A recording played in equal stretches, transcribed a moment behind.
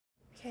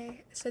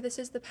Okay, so this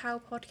is the POW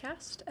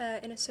podcast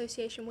in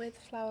association with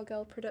Flower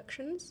Girl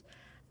Productions.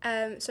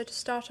 So to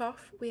start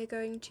off, we are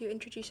going to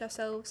introduce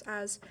ourselves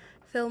as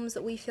films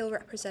that we feel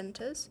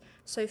represent us.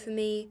 So for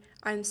me,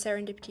 I'm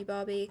Serendipity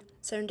Barbie,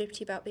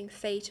 Serendipity about being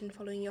fate and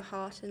following your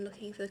heart and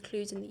looking for the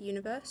clues in the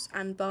universe,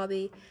 and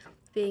Barbie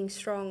being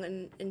strong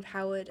and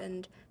empowered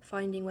and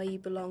finding where you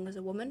belong as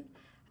a woman.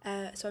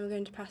 So I'm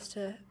going to pass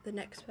to the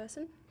next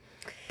person.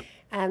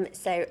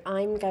 So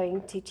I'm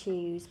going to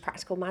choose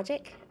Practical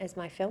Magic as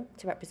my film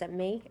to represent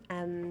me.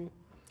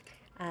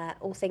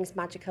 All things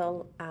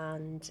magical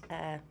and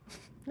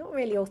not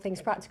really all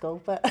things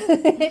practical, but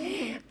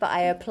but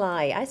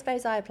I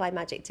suppose I apply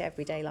magic to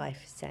everyday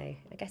life. So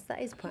I guess that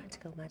is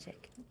practical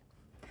magic.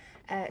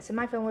 So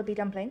my film would be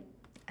Dumpling.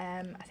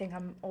 I think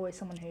I'm always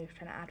someone who's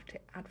trying to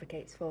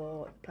advocates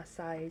for plus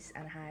size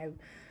and how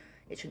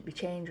it shouldn't be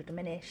changed or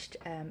diminished.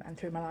 And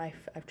through my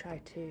life, I've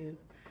tried to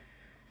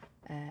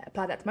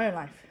apply that to my own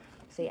life.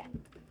 So yeah.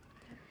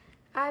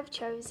 I've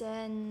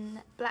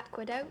chosen Black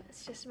Widow.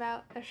 It's just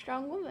about a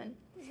strong woman.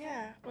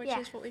 Yeah, which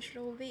is what we should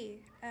all be.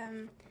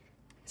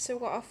 So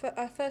what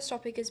our first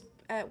topic is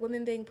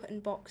women being put in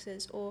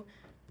boxes, or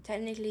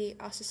technically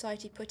our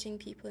society putting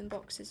people in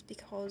boxes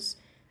because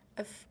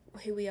of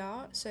who we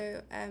are.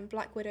 So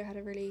Black Widow had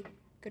a really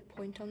good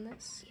point on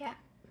this. Yeah.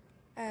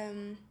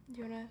 Do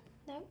you wanna?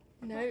 No.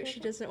 No, she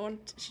doesn't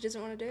want to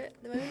do it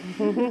at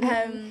the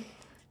moment.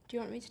 Do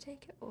you want me to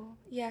take it? Or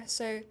yeah,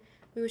 so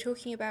we were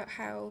talking about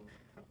how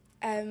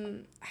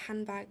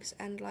handbags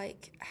and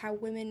like how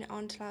women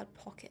aren't allowed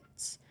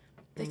pockets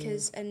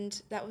because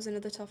and that was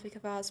another topic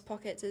of ours,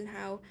 pockets, and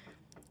how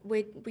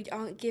we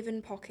aren't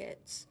given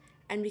pockets,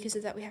 and because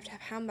of that we have to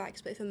have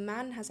handbags. But if a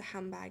man has a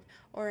handbag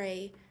or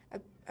a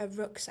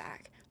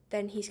rucksack,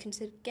 then he's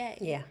considered gay.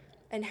 Yeah.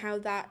 And how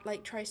that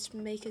like tries to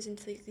make us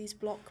into these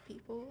block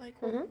people. Like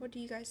what do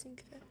you guys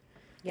think of it?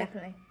 Yeah.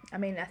 Definitely. I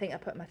mean, I think I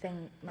put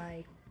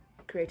my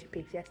creative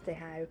piece yesterday,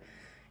 how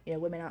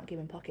women aren't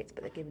given pockets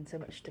but they're given so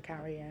much to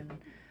carry and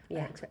are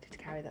expected to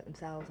carry that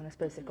themselves, and I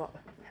suppose they've got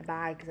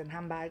bags and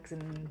handbags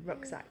and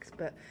rucksacks,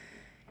 but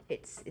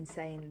it's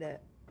insane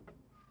that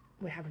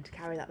we're having to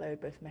carry that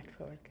load both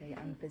metaphorically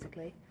and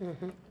physically.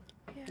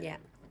 Yeah.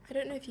 I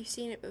don't know if you've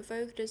seen it, but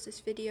Vogue does this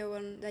video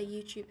on their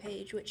YouTube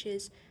page which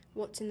is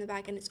what's in the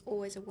bag, and it's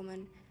always a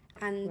woman,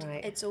 and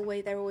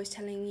they're always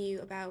telling you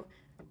about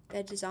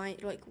their design,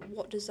 like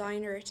what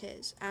designer it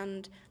is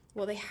and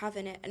what they have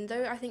in it. And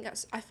though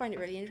I find it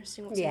really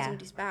interesting what's in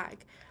somebody's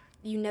bag,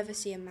 you never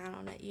see a man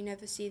on it. You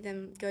never see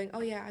them going,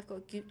 oh yeah, I've got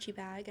a Gucci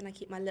bag and I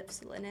keep my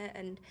lipstick in it,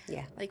 and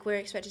like we're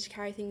expected to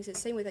carry things. It's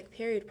the same with like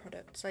period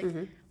products. Like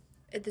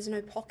there's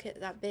no pocket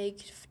that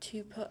big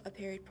to put a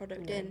period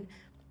product in,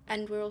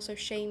 and we're also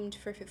shamed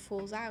for if it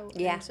falls out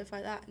and stuff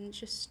like that. And it's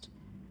just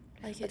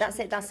like but that's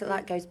it.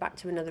 That goes back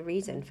to another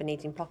reason for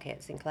needing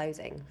pockets in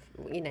clothing.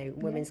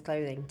 Women's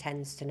clothing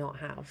tends to not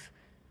have.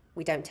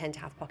 We don't tend to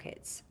have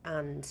pockets,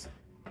 and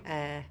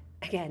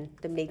again,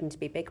 them needing to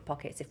be big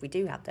pockets if we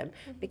do have them,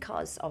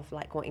 because of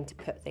like wanting to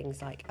put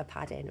things like a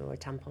pad in or a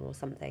tampon or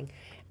something,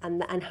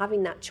 and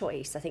having that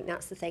choice. I think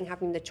that's the thing,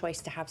 having the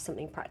choice to have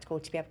something practical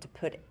to be able to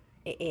put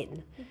it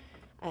in.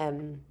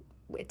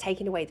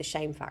 Taking away the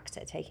shame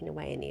factor, taking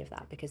away any of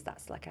that, because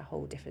that's like a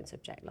whole different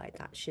subject. Like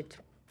that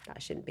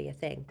shouldn't be a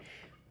thing.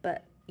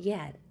 But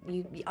yeah,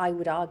 I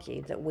would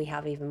argue that we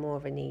have even more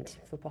of a need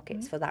for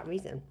pockets for that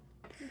reason.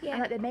 Yeah,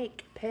 and like they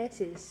make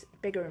purses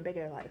bigger and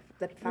bigger, like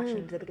the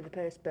fashion, the bigger the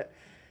purse, but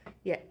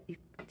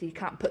you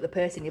can't put the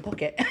purse in your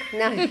pocket.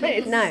 No,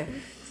 no.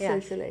 So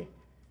silly.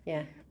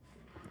 Yeah.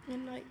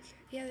 And like,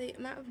 the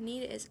amount of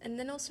need it is, and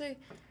then also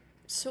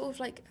sort of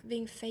like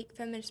being fake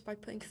feminist by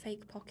putting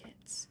fake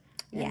pockets.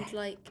 And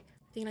like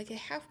being like they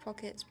have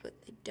pockets but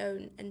they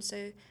don't,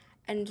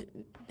 and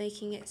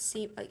making it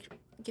seem like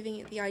giving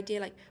it the idea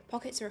like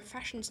pockets are a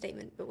fashion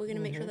statement, but we're going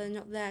to make sure they're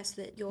not there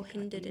so that you're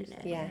hindered in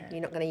it. Yeah, you're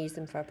not going to use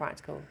them for a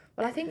practical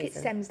Well, I think reason. it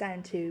stems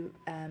down to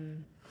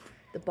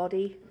the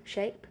body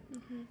shape.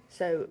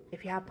 So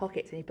if you have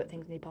pockets and you put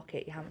things in your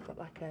pocket, you haven't got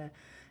like a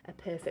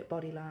perfect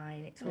body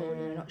line. It's all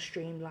not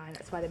streamlined.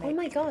 That's why they make. Oh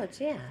my god,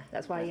 yeah.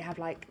 That's why you have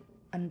like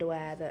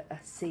underwear that are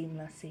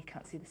seamless, so you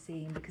can't see the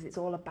seam, because it's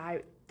all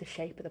about the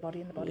shape of the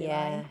body and the body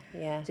line.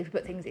 Yeah. So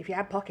if you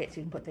had pockets,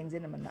 you can put things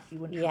in them, and that you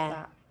wouldn't have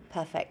that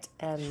perfect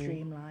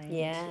streamlined.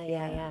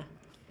 Yeah.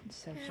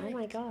 So oh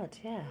my god,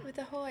 yeah. With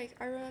the whole, like,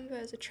 I remember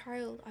as a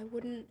child, I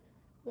wouldn't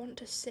want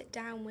to sit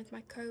down with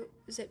my coat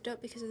zipped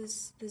up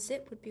because the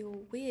zip would be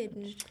all weird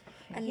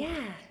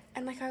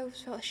and like I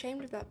always felt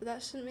ashamed of that. But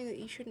that's something that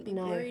you shouldn't be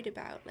worried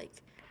about, like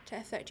to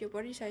affect your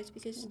body size,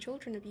 because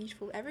children are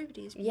beautiful.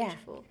 Everybody is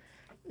beautiful.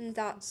 And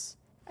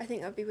I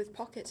think that'd be with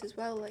pockets as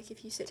well. Like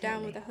if you sit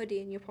down with a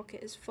hoodie and your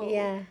pocket is full.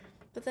 Yeah.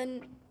 But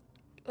then,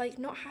 like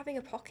not having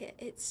a pocket,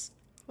 it's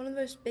one of the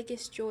most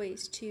biggest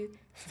joys to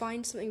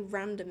find something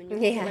random in your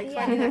pocket. Like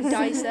finding that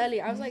dice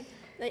earlier. I was like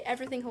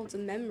everything holds a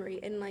memory,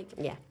 and like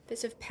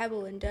bits of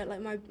pebble and dirt.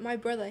 Like my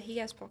brother, he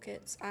has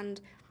pockets and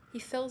he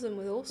fills them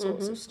with all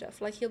sorts of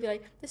stuff. Like he'll be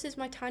like, this is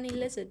my tiny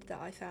lizard that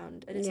I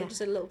found, and it's like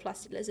just a little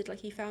plastic lizard. Like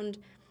he found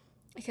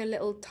like a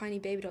little tiny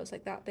baby doll, it's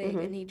like that big,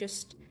 and he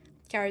just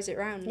carries it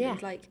around. Yeah.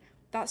 And like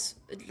that's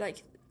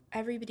like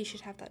everybody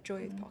should have that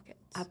joy of pockets.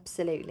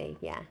 Absolutely,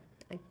 yeah,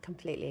 I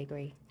completely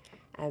agree.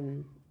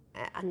 And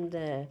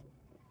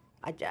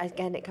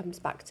again, it comes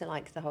back to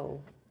like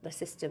the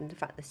system, the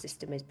fact the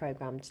system is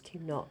programmed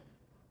to not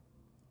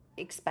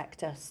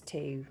expect us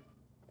to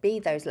be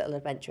those little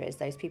adventurers,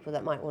 those people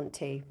that might want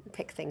to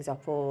pick things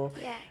up or,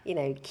 you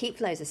know, keep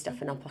loads of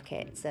stuff in our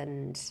pockets,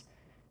 and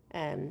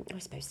we're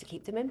supposed to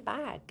keep them in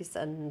bags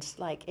and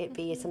like it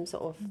be some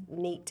sort of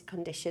neat,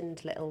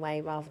 conditioned little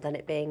way, rather than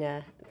it being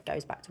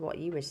goes back to what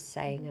you were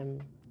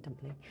saying,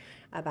 Dumpling,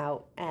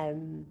 about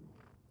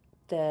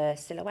the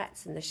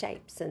silhouettes and the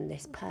shapes and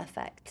this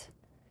perfect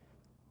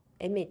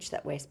image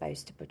that we're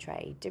supposed to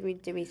portray. Do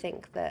we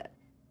think that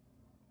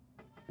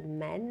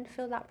men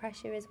feel that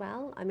pressure as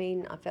well? I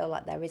mean, I feel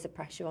like there is a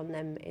pressure on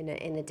them in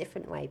a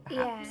different way,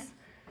 perhaps.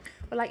 Yeah.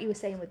 Well, like you were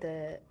saying with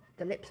the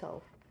lip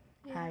sole,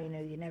 how, you know,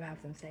 you never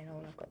have them saying,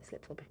 oh, I've got this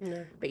lip sole.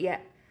 No. But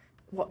yet,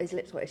 what is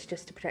lip sole? It's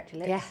just to protect your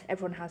lips. Yeah.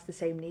 Everyone has the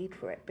same need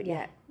for it, but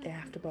yet they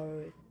have to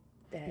borrow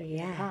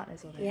their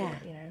partners, or you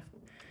know,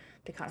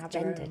 they can't have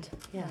gendered.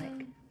 Their own. Yeah.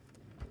 Like,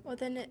 Or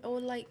then or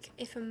like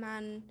if a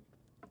man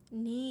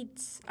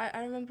needs,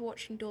 I remember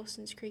watching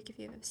Dawson's Creek, if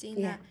you've ever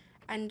seen that,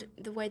 and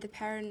the way the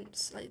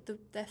parents, like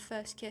their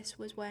first kiss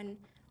was when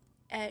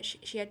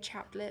she had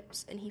chapped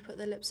lips and he put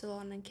the lip sole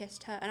on and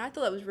kissed her, and I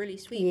thought that was really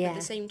sweet, but at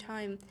the same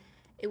time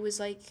it was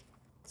like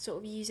sort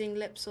of using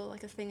lip sole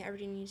like a thing that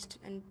everybody needs to,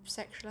 and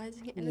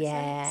sexualizing it in a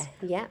sense.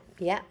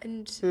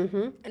 And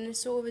and it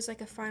sort of is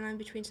like a fine line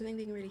between something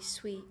being really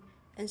sweet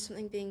and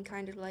something being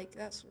kind of like,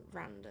 that's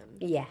random.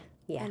 Yeah.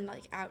 And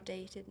like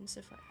outdated and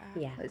stuff like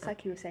that. Yeah. it's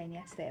like you were saying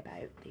yesterday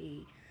about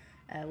the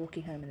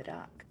walking home in the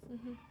dark,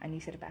 and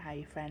you said about how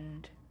your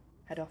friend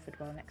had offered,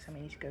 well, next time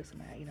you need to go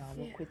somewhere, you know, I'll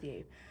walk with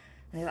you.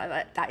 And you're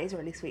like, that is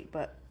really sweet,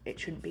 but it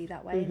shouldn't be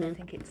that way. And I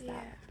think it's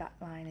that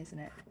line, isn't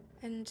it?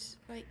 And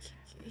like,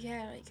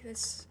 like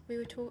this,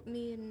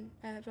 me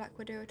and Black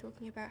Widow were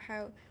talking about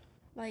how,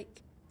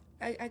 like,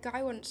 a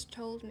guy once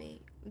told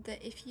me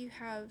that if you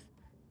have,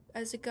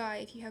 as a guy,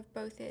 if you have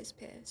both ears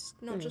pierced,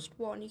 not just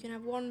one, you can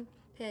have one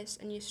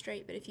pierced and you're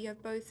straight, but if you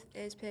have both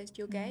ears pierced,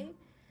 you're gay.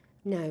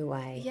 No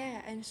way.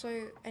 Yeah, and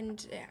so,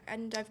 and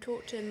I've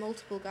talked to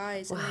multiple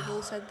guys, and they've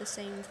all said the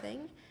same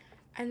thing,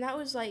 and that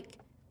was like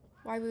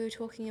why we were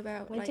talking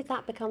about. When did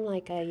that become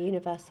like a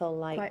universal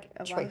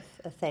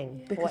truth, a thing?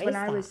 Yeah. Because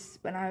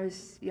when I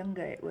was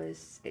younger,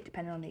 it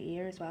depended on the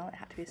ear as well. It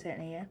had to be a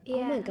certain ear. Yeah.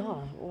 Oh my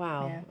god!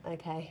 Wow. Yeah.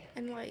 Okay.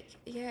 And like,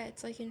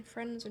 it's like in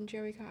Friends when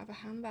Joey can't have a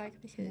handbag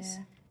because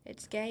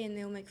it's gay, and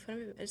they all make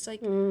fun of it. It's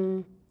like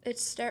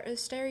it's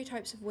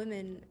stereotypes of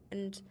women,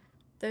 and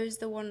those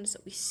are the ones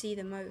that we see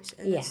the most,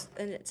 and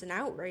it's an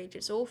outrage.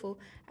 It's awful.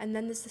 And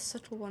then there's the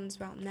subtle ones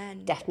about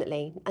men.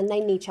 Definitely, and they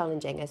need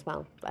challenging as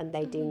well, and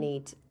they do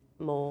need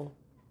more.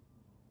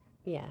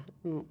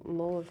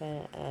 More of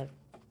a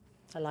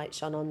light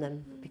shone on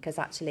them, because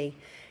actually,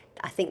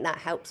 I think that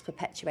helps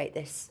perpetuate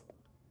this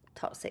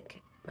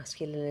toxic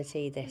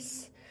masculinity,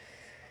 this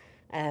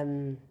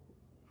men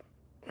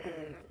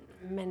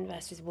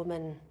versus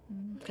woman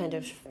kind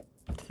of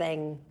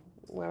thing,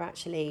 where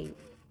actually,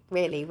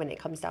 really, when it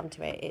comes down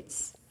to it,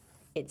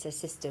 it's a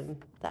system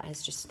that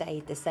has just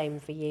stayed the same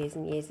for years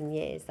and years and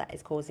years that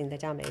is causing the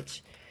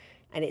damage,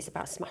 and it's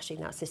about smashing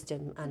that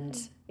system,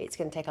 and it's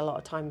going to take a lot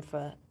of time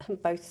for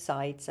both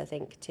sides, I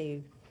think,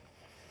 to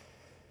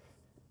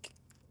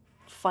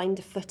find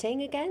a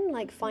footing again,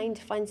 like find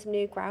some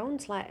new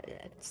ground, like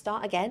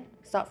start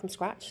from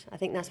scratch. I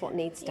think that's what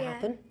needs to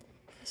happen.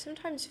 It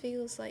sometimes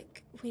feels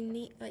like we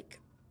need, like,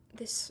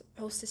 this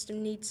whole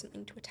system needs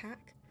something to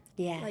attack.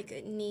 Yeah. Like,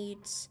 it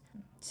needs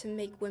to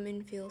make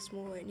women feel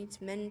smaller, it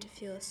needs men to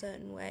feel a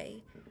certain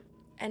way.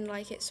 And,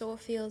 like, it sort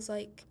of feels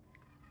like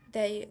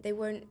they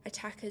won't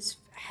attack us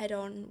head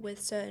on with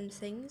certain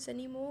things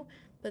anymore,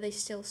 but they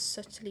still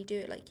subtly do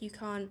it. Like, you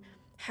can't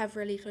have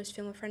really close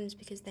female friends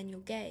because then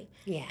you're gay.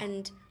 Yeah.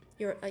 And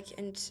you're like,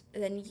 and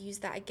then use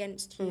that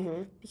against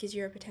you because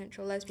you're a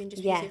potential lesbian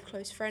just because you have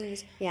close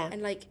friends. Yeah.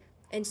 And, like,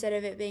 instead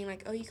of it being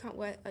like, oh, you can't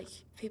wear, like,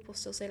 people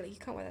still say, like, you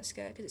can't wear that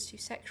skirt because it's too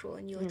sexual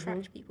and you'll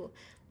attract people.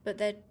 But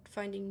they're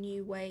finding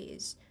new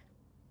ways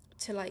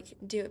to, like,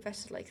 do it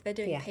better. Like, they're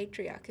doing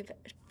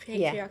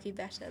patriarchy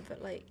better,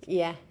 but, like...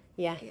 Yeah.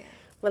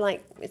 Well,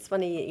 like, it's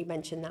funny that you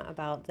mentioned that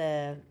about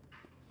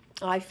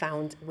I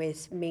found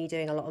with me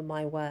doing a lot of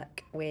my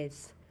work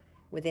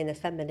within a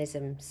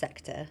feminism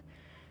sector,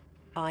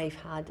 I've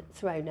had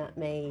thrown at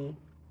me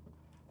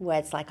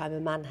words like I'm a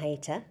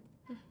man-hater,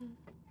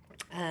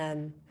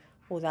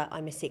 or that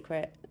I'm a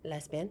secret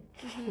lesbian.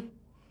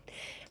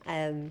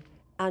 And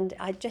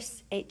it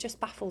just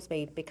baffles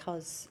me,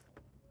 because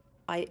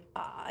I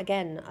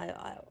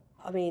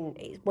mean,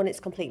 it's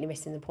completely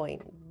missing the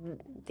point.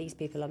 These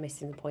people are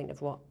missing the point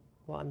of what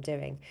I'm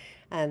doing.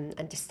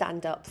 And to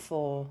stand up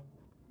for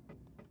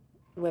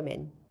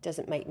women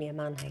doesn't make me a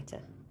man-hater.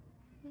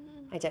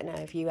 I don't know,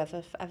 have you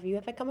ever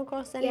come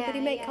across anybody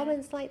make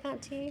comments like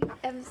that to you?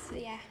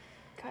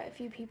 quite a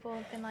few people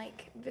have been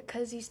like,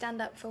 because you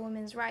stand up for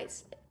women's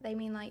rights, they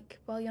mean like,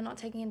 well, you're not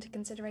taking into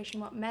consideration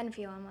what men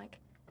feel. I'm like,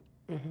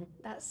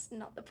 that's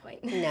not the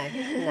point.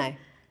 No.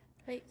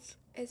 Like,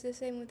 it's the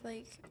same with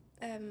like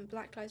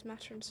Black Lives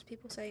Matter and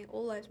people saying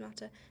all lives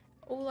matter.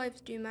 All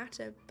lives do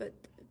matter, but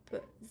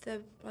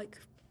the like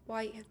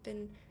white have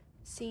been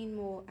seen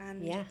more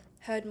and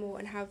heard more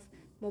and have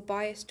more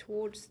bias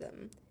towards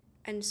them,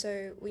 and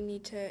so we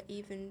need to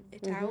even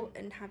it out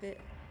and have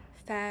it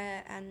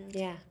fair and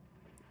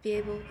be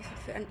able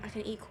for like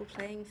an equal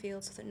playing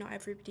field so that not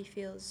everybody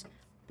feels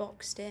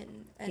boxed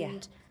in.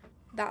 And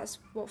that's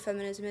what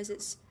feminism is.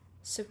 It's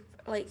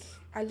like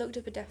I looked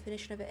up a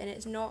definition of it, and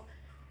it's not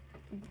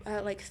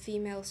like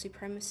female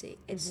supremacy.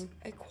 It's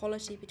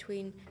equality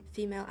between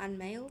female and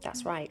male.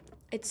 That's right.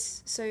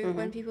 It's so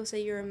when people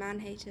say you're a man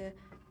hater,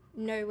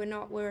 no, we're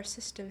not. We're a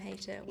system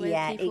hater.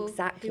 We're people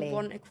who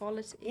want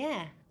equality.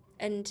 Yeah.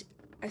 And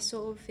I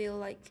sort of feel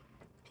like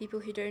people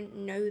who don't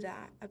know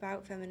that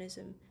about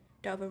feminism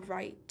don't have a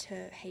right to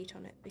hate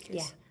on it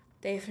because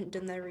they haven't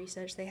done their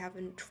research. They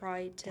haven't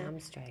tried to. Damn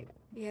straight.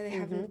 Yeah, they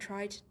haven't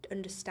tried to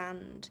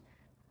understand.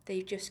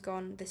 They've just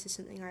gone, this is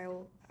something I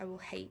will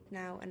hate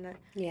now, and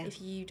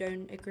if you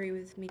don't agree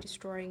with me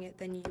destroying it,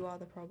 then you are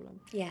the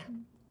problem. Yeah.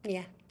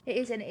 It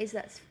is, and it's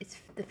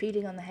the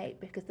feeding on the hate,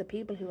 because the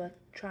people who are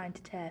trying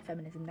to tear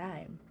feminism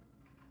down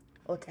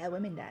or tear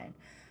women down,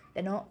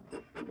 they're not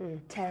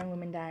tearing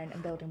women down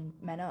and building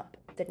men up.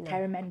 They're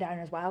tearing men down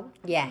as well.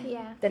 Yeah.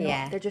 They're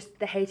not.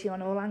 They're hating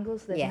on all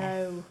angles. There's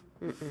no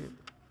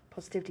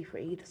positivity for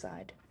either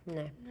side.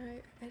 No,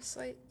 it's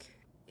like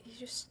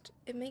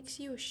it makes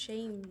you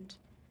ashamed.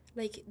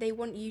 Like, they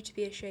want you to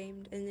be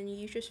ashamed, and then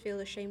you just feel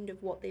ashamed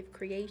of what they've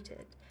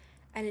created.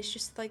 And it's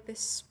just like this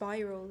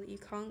spiral that you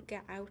can't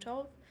get out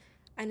of.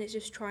 And it's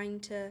just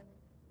trying to,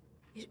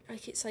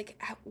 like, it's like,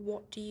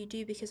 what do you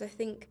do? Because I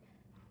think,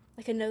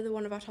 like, another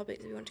one of our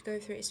topics that we want to go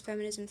through is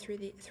feminism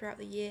throughout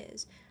the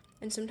years.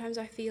 And sometimes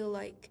I feel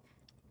like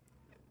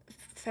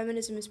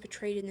feminism is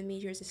portrayed in the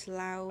media as this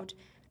loud,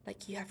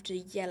 like, you have to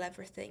yell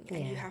everything,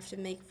 and you have to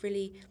make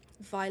really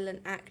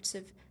violent acts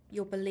of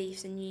your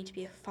beliefs, and you need to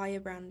be a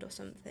firebrand or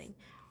something.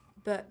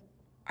 But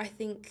I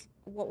think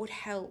what would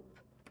help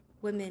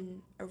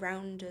women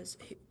around us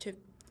to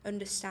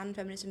understand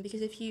feminism,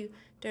 because if you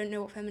don't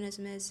know what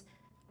feminism is,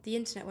 the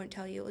internet won't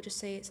tell you. It'll just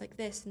say it's like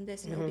this and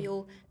this, and it'll be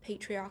all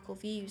patriarchal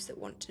views that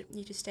want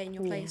you to stay in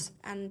your place.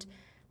 And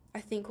I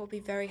think what would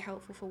be very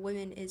helpful for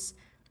women is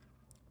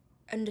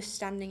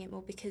understanding it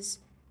more, because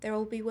there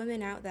will be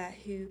women out there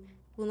who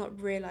will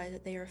not realise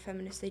that they are a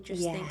feminist. They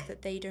just think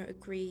that they don't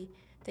agree.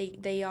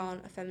 They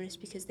aren't a feminist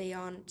because they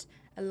aren't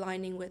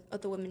aligning with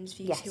other women's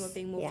views who are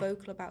being more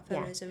vocal about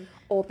feminism.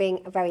 Or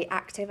being very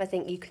active. I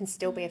think you can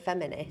still be a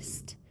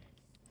feminist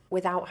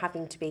without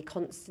having to be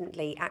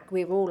constantly...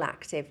 We're all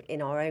active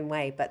in our own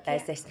way, but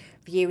there's this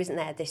view, isn't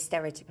there, this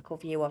stereotypical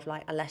view of,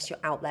 like, unless you're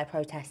out there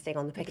protesting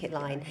on the picket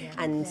line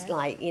and,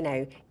 like, you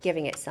know,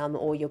 giving it some,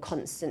 or you're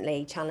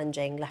constantly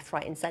challenging left,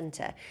 right and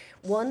centre.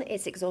 One,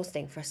 it's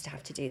exhausting for us to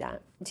have to do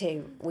that.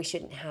 Two, we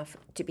shouldn't have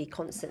to be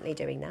constantly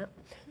doing that.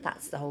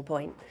 That's the whole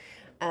point.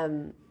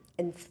 And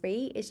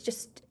three, it's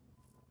just,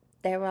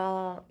 there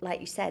are,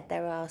 like you said,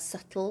 there are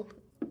subtle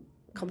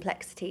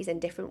complexities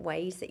and different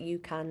ways that you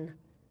can...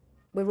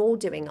 We're all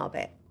doing our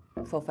bit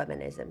for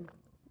feminism.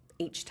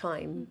 Each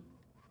time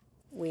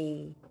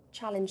we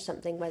challenge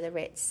something, whether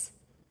it's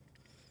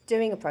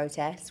doing a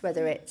protest,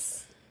 whether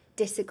it's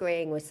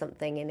disagreeing with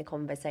something in a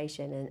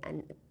conversation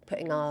and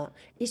putting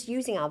just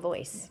using our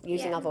voice,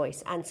 our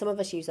voice. And some of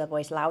us use our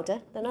voice louder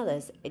than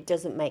others. It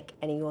doesn't make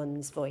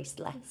anyone's voice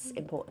less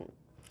important.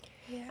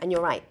 Yeah. And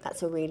you're right,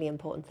 that's a really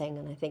important thing.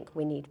 And I think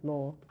we need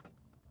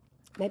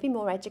maybe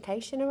more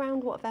education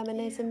around what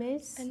feminism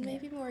is. And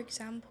maybe more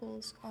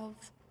examples of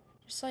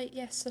just like,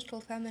 subtle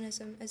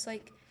feminism. As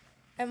like,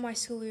 at my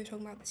school we were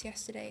talking about this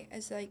yesterday,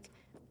 as like,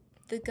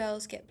 the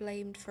girls get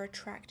blamed for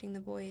attracting the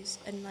boys,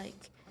 and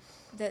like,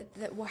 that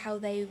how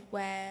they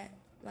wear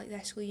like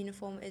their school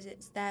uniform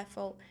it's their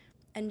fault,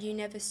 and you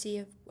never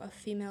see a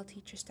female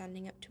teacher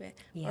standing up to it,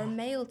 or a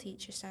male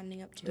teacher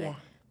standing up to it.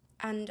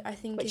 And I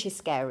think... Which is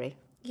scary.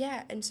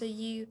 Yeah, and so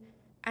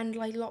and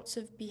like lots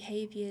of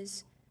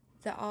behaviours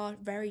that are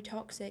very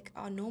toxic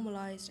are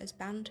normalised as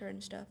banter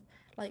and stuff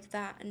like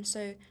that. And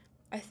so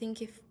I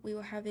think if we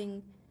were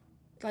having,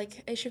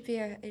 like, it should be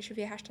a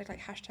hashtag, like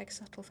hashtag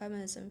subtle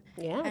feminism.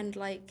 Yeah. And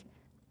like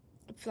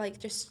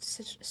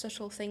just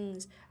subtle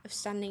things of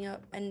standing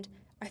up. And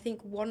I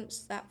think once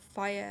that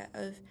fire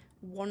of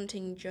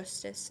wanting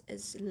justice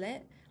is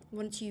lit,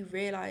 once you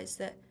realise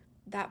that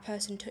that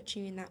person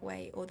touching you in that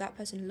way, or that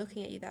person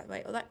looking at you that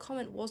way, or that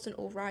comment wasn't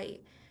all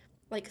right,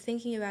 like,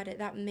 thinking about it,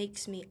 that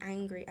makes me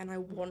angry, and I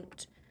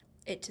want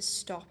it to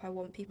stop. I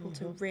want people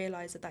to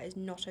realise that is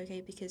not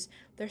okay, because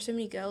there are so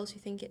many girls who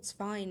think it's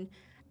fine,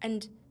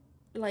 and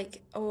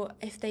like, or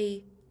if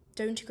they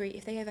don't agree,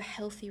 if they have a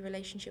healthy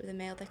relationship with a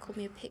male, they call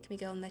me a pick-me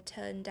girl, and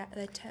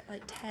they're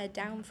tear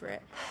down for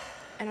it.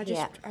 And I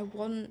just I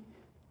want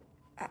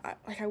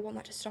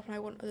that to stop, and I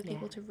want other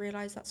people to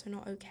realise that's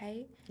not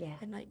okay. Yeah.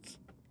 And like,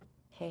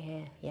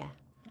 Here, yeah.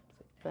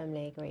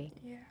 Firmly agree.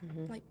 Yeah,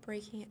 like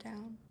breaking it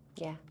down.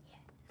 Yeah.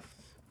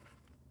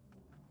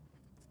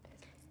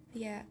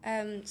 Yeah,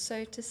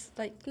 so to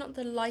not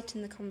to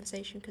lighten the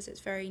conversation because it's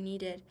very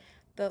needed,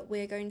 but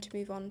we're going to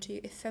move on to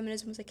if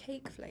feminism was a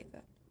cake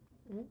flavour.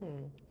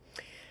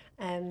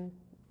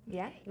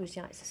 Yeah. Would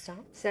you like to start?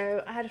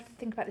 So I had to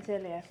think about this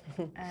earlier,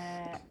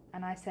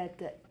 and I said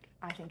that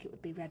I think it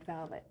would be red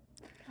velvet.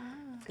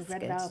 Because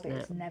red velvet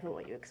is never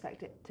what you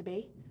expect it to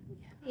be.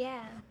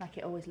 Yeah. Like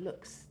it always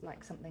looks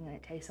like something and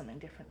it tastes something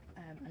different,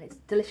 and it's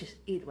delicious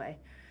either way.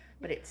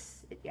 But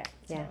it's not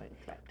what you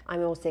expect.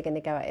 I'm also going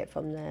to go at it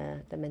from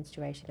the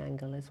menstruation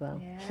angle as well.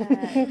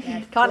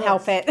 Yeah, Can't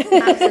help it.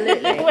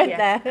 Absolutely.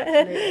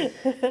 Absolutely.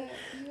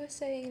 You were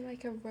saying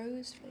like a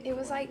rose flavour. It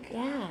was like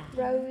Yeah.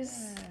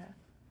 rose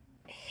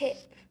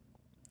hip.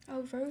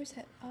 Oh, rose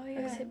hip. Oh,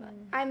 yeah.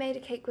 I made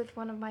a cake with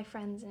one of my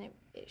friends, and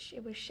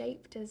it was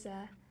shaped as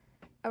a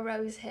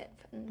rose hip.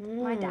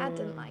 And my dad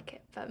didn't like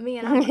it, but me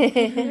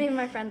and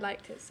my friend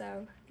liked it.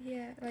 So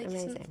yeah, like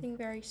amazing. Something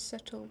very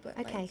subtle, but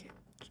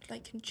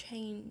like can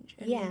change.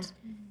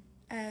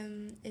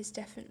 And is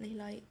definitely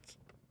like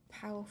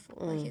powerful.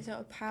 Like it's not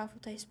a powerful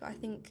taste, but I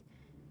think,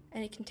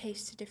 and it can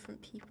taste to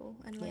different people,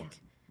 and like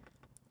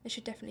it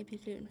should definitely be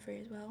gluten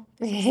free as well,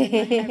 because then,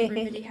 like,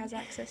 everybody has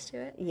access to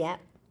it. Yeah.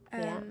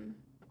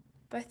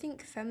 But I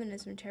think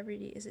feminism to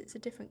everybody is it's a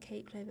different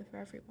cake flavour for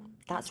everyone.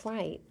 That's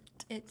right.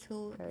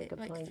 Very good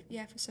point.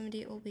 For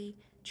somebody it will be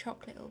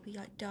chocolate, it will be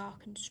like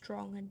dark and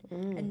strong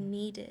and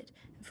needed.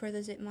 And for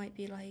others it might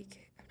be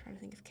like, I'm trying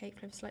to think of cake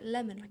flavours, like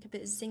lemon, like a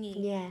bit zingy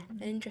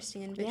and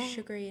interesting and a bit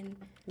sugary, and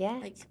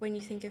like when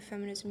you think of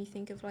feminism you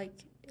think of like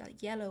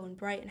yellow and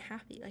bright and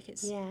happy. Like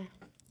it's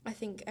I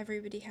think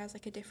everybody has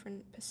like a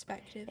different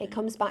perspective. It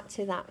comes back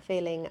to that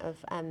feeling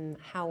of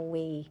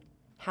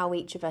how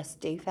each of us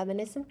do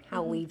feminism,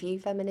 how we view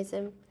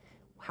feminism,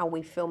 how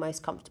we feel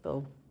most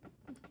comfortable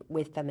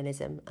with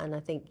feminism. And I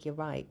think you're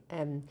right.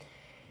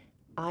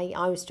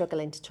 I was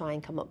struggling to try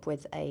and come up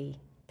with a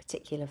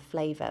particular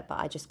flavour, but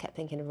I just kept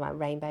thinking about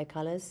rainbow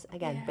colours.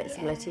 Again, a bit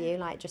similar to you,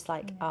 like just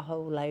like a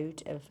whole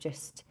load of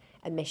just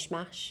a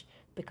mishmash,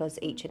 because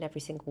each and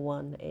every single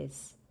one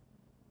is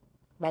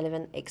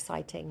relevant,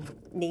 exciting,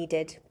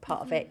 needed,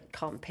 part of it.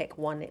 Can't pick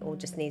one, it all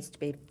just needs to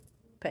be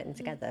put in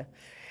together.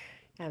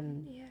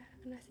 And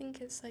I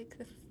think it's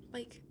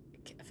like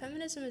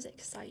feminism is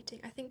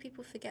exciting. I think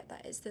people forget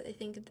that is that they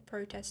think of the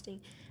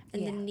protesting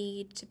and the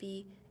need to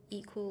be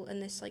equal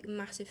and this like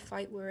massive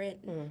fight we're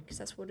in, because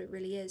that's what it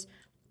really is.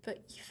 But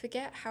you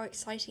forget how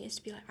exciting it is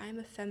to be like, I am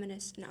a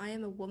feminist and I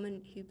am a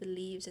woman who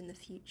believes in the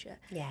future.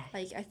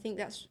 Like I think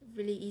that's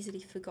really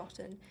easily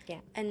forgotten.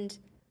 And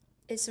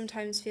it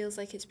sometimes feels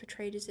like it's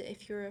portrayed as that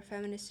if you're a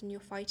feminist and you're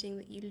fighting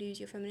that you lose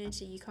your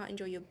femininity, you can't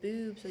enjoy your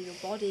boobs or your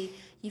body.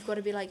 You've got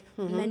to be like,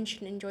 men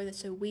shouldn't enjoy this,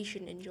 so we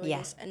shouldn't enjoy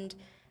this. And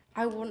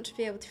I want to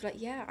be able to feel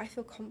like, I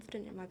feel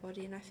confident in my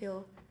body and I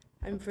feel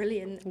I'm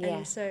brilliant.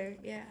 And so,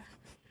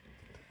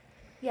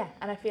 Yeah,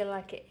 and I feel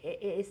like it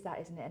is that,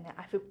 isn't it? And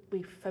I feel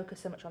we focus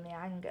so much on the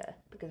anger,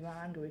 because of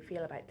how angry we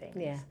feel about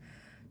things,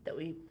 that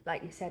we,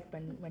 like you said,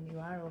 when you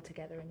are all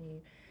together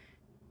and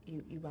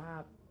you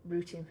are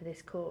rooting for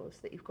this cause,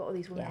 that you've got all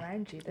these women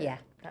around you.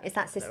 It's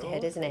that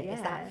sisterhood, isn't it?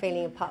 It's that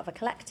feeling of part of a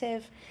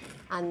collective,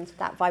 and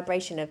that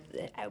vibration of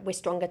we're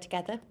stronger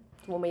together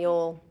when we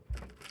all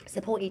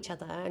support each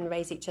other and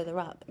raise each other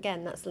up.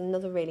 Again, that's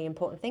another really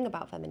important thing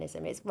about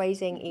feminism. It's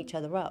raising each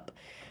other up.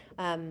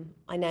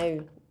 I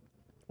know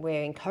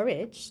we're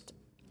encouraged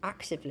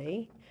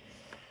actively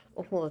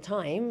all the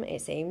time,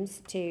 it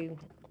seems, to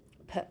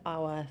put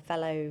our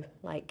fellow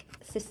like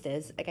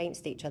sisters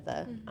against each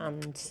other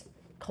and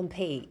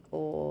compete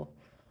or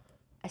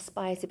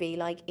aspire to be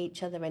like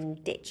each other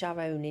and ditch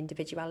our own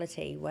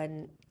individuality,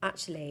 when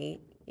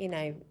actually, you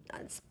know,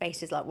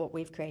 spaces like what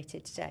we've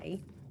created today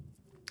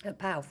at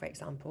POW, for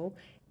example,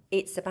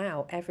 it's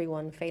about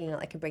everyone feeling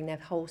like they can bring their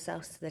whole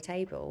selves to the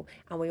table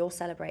and we all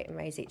celebrate and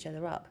raise each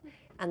other up.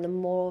 And the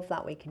more of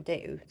that we can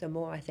do, the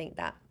more I think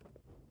that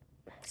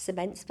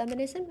cements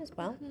feminism as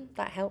well.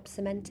 That helps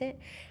cement it.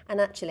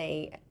 And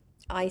actually,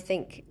 I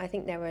think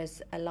there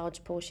is a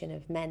large portion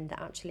of men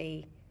that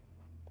actually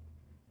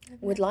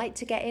would like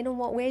to get in on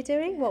what we're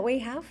doing, what we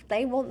have.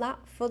 They want that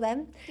for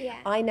them.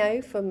 I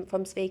know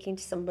from speaking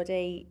to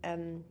somebody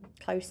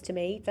close to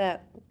me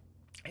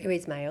who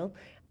is male,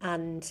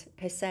 and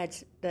has said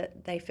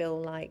that they feel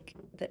like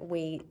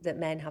that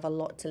men have a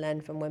lot to learn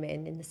from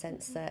women, in the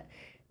sense that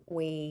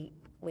we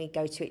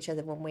go to each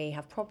other when we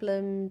have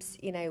problems,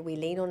 you know, we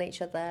lean on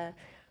each other,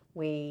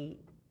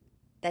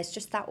 there's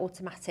just that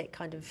automatic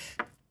kind of,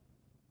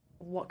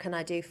 what can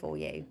I do for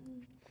you?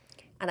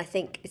 And I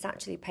think it's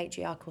actually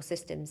patriarchal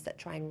systems that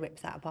try and rip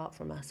that apart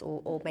from us,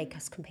 or make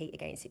us compete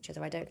against each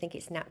other. I don't think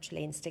it's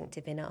naturally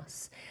instinctive in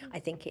us. I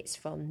think it's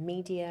from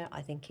media,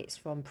 I think it's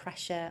from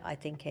pressure, I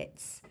think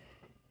it's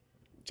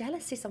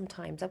jealousy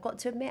sometimes. I've got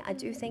to admit, I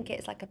do think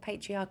it's like a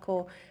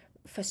patriarchal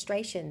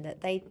frustration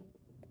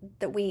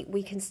that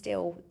we can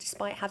still,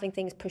 despite having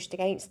things pushed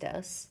against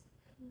us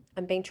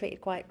and being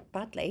treated quite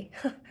badly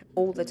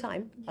all the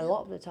time, a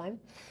lot of the time,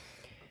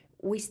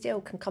 we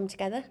still can come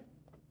together.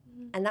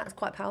 And that's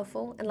quite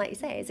powerful. And like you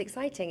say, it's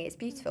exciting, it's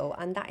beautiful.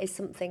 And that is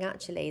something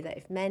actually that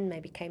if men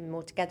maybe came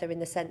more together in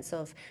the sense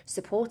of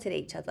supported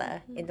each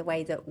other in the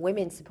way that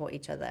women support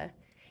each other,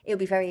 it would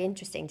be very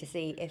interesting to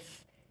see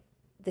if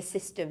the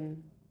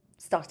system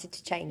started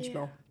to change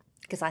more.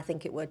 Because I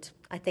think it would.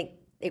 I think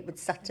it would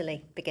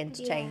subtly begin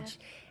to change.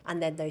 And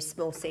then those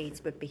small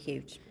seeds would be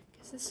huge.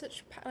 Because there's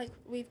such,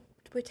 we're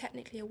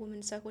technically a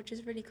women's circle, which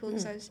is really cool,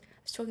 because I was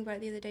talking about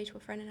it the other day to a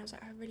friend, and I was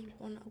like, I really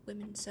want a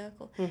women's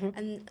circle.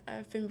 And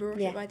I've been brought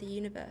it by the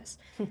universe.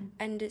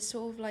 And it's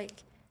sort of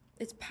like,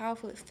 it's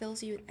powerful, it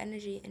fills you with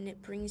energy, and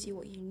it brings you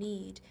what you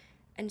need.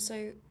 And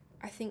so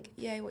I think,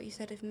 what you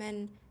said, if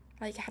men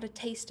like had a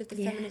taste of the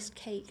feminist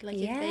cake, like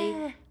if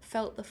they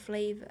felt the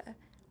flavour,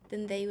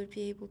 then they would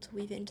be able to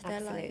weave it into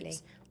their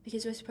lives.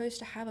 Because we're supposed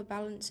to have a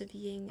balance of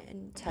yin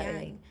and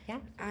yang,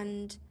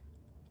 and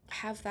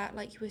have that,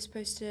 like, we're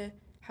supposed to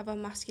have our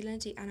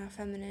masculinity and our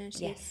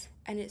femininity,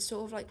 and it's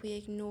sort of like we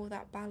ignore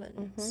that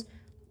balance.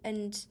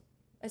 And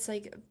it's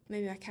like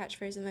maybe my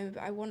catchphrase at the moment,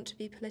 but I want to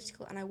be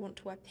political and I want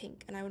to wear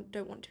pink, and I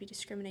don't want to be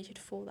discriminated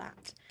for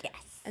that.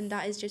 And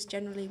that is just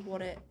generally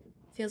what it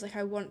feels like.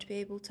 I want to be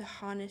able to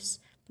harness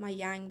my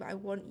yang, but I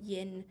want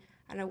yin,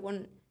 and I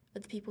want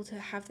other people to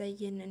have their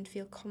yin and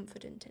feel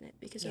confident in it,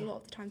 because a lot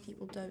of the time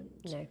people don't.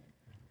 No.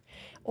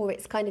 Or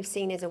it's kind of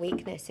seen as a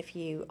weakness if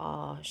you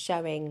are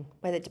showing,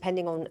 whether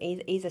depending on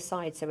either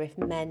side. So if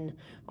men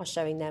are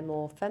showing their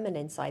more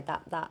feminine side,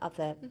 that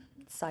other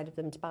side of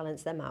them to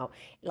balance them out.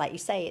 Like you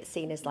say, it's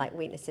seen as like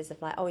weaknesses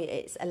of like, oh,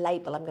 it's a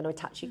label, I'm going to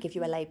attach you, give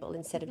you a label,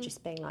 instead of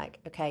just being like,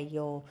 okay,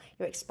 you're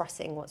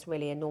expressing what's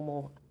really a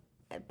normal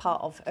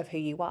part of who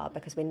you are,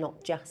 because we're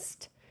not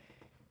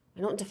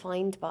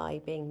defined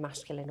by being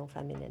masculine or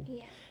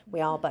feminine.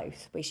 We are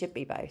both. We should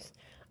be both.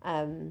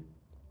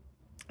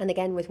 And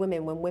again, with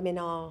women, when women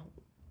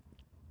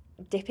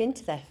dip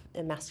into their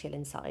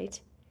masculine side,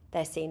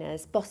 they're seen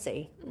as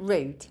bossy,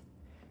 rude.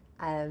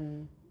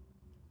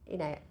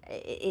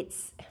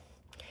 It's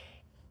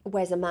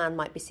whereas a man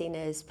might be seen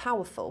as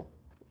powerful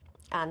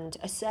and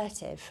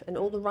assertive and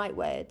all the right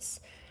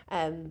words.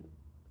 So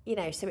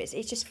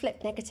it's just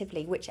flipped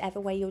negatively, whichever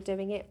way you're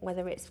doing it,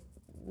 whether it's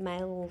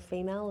male or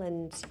female.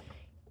 And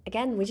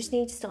again, we just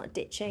need to start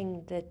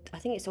ditching I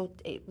think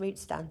it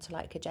roots down to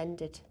like a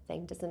gendered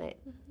thing, doesn't it?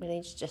 We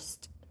need to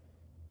just,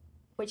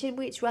 which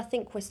I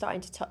think we're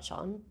starting to touch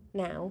on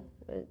now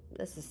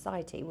as a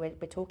society. We're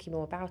talking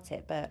more about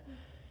it, but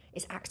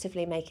it's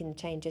actively making the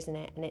change, isn't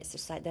it? And it's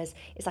just like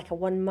it's like a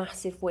one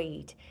massive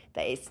weed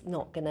that it's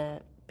not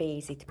gonna be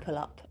easy to pull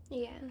up.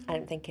 I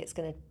don't think it's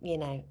gonna,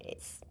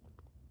 it's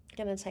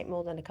gonna take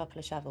more than a couple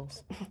of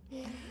shovels.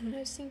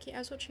 I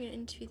was watching an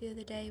interview the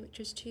other day, which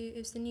was it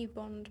was the new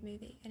Bond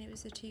movie, and it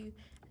was the two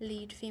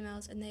lead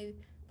females, and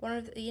one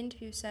of the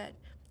interviewers said,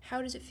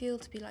 how does it feel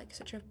to be like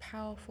such a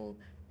powerful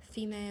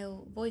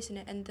female voice in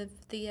it? And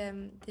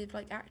the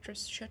like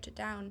actress shut it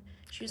down.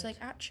 She was like,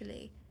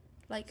 actually,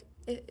 like,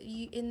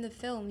 in the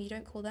film, you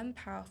don't call them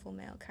powerful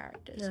male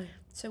characters. No.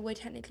 So we're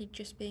technically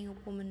just being a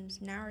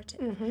woman's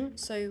narrative.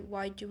 So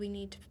why do we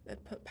need to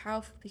put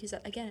powerful? Because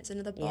again, it's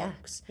another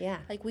box.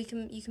 Like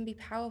you can be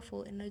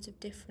powerful in loads of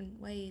different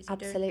ways.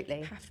 Absolutely.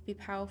 You don't have to be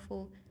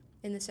powerful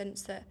in the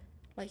sense that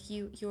like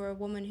you're a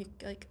woman who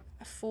like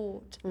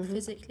fought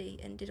physically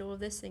and did all of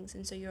these things,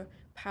 and so you're a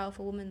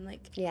powerful woman.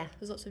 Like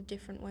there's lots of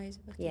different ways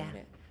of looking at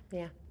it.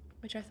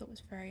 Which I thought was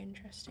very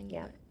interesting.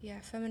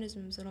 But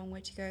feminism's a long way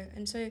to go.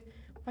 And so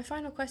my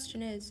final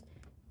question is,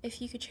 if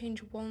you could change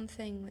one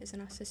thing that is in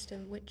our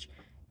system, which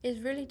is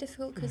really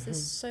difficult because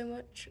there's so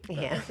much, but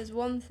if there's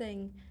one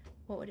thing,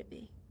 what would it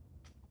be?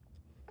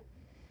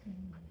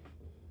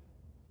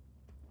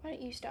 Why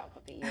don't you start,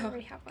 Poppy? You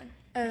already have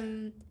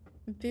one.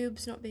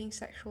 Boobs not being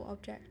sexual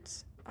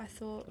objects. I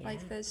thought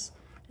like there's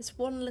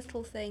one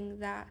little thing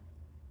that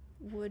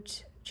would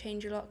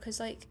change a lot, because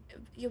like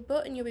your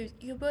butt and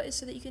your butt is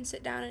so that you can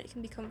sit down and it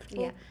can be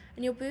comfortable,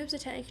 and your boobs are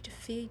technically to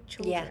feed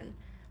children.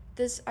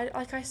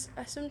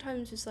 I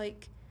sometimes was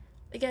like,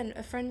 again,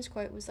 a friend's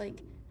quote was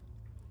like,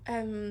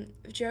 I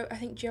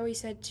think Joey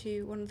said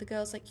to one of the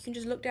girls, like, you can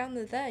just look down,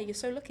 they're there, you're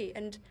so lucky.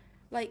 And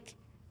like,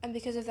 and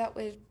because of that,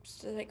 we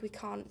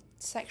can't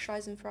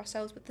sexualize them for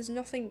ourselves, but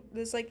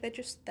they're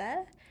just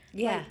there.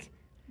 Like,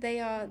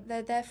 they're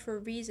there for a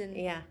reason.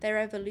 Their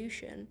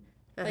evolution.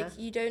 Like,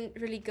 you don't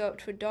really go up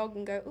to a dog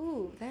and go,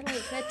 ooh, their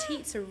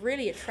teats are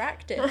really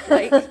attractive.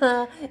 Like,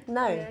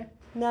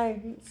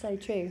 no, it's so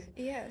true.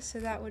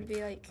 So that would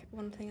be like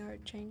one thing I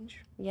would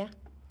change.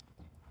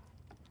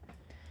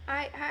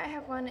 I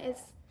have one. Is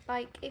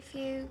like, if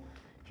you're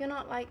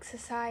not like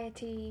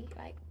society,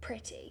 like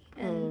pretty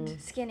and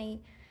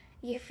skinny,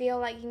 you feel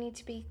like you need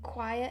to be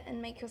quiet and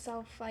make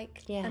yourself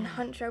like and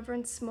hunch over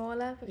and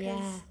smaller,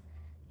 because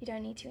you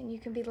don't need to, and you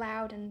can be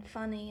loud and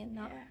funny and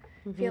not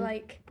feel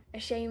like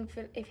ashamed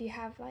for if you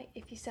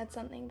said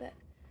something that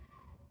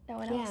no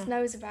one else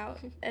knows about.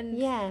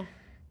 And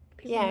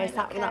it's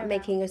that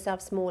making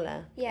yourself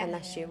smaller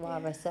unless you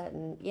are a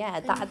certain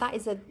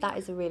that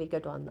is a really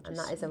good one, and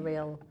that is a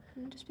real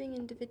just being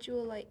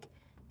individual. Like,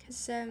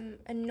 Cause, and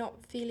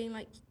not feeling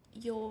like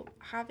you're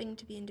having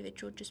to be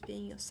individual, just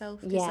being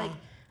yourself. Cause, like,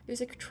 it was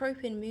like a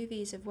trope in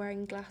movies of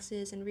wearing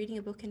glasses and reading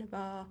a book in a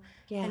bar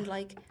and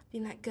like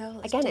being that girl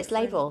that's Again, different. it's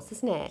labels,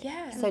 isn't it?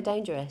 Yeah. It's so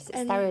dangerous.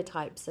 It's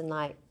stereotypes and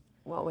like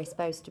what we're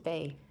supposed to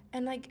be.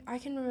 And like I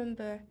can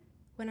remember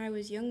when I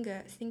was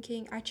younger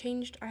thinking I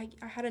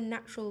had a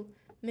natural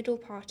middle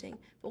parting,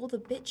 but all the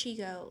bitchy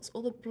girls,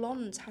 all the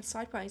blondes had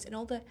side partings, and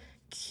all the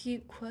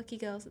cute quirky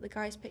girls that the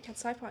guys picked had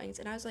side partings,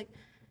 and I was like,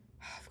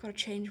 oh, I've got to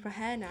change my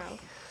hair now.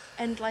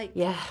 And like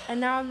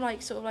and now I'm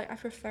like sort of like I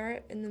prefer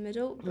it in the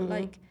middle, but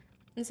like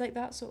it's like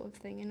that sort of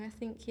thing. And I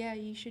think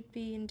you should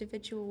be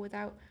individual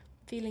without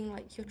feeling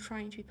like you're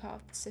trying to be part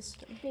of the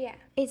system. Yeah.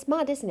 It's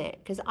mad, isn't it?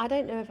 Because I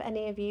don't know if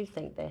any of you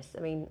think this.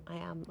 I mean,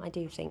 I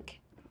do think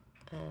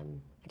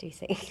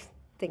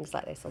things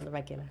like this on the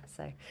regular.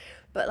 So,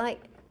 but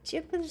like, do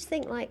you ever just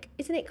think like,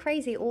 isn't it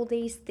crazy? All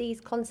these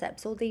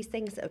concepts, all these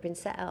things that have been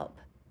set up.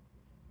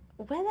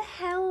 Where the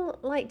hell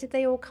like did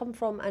they all come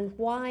from, and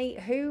why?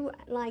 Who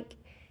like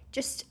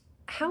just.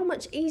 How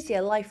much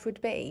easier life would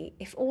be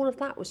if all of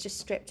that was just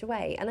stripped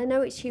away. And I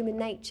know it's human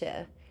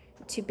nature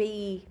to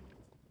be,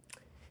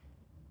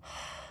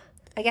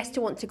 I guess, to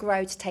want to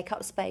grow, to take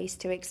up space,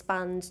 to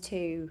expand,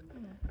 to,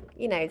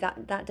 you know,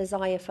 that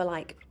desire for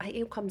like,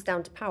 it all comes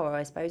down to power,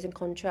 I suppose, and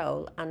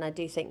control. And I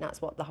do think that's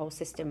what the whole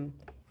system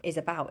is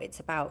about. It's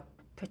about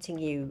putting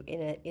you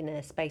in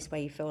a space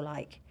where you feel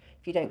like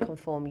if you don't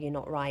conform, you're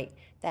not right.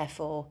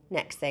 Therefore,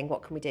 next thing,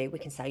 what can we do? We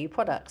can sell you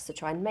products to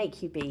try and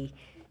make you be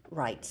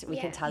right. We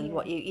can tell you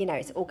what you know.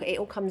 It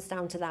all comes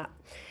down to that.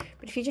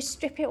 But if you just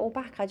strip it all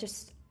back, I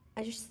just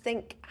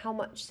think how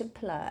much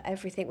simpler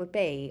everything would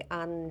be.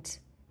 And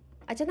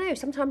I don't know.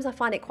 Sometimes I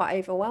find it quite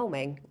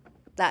overwhelming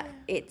that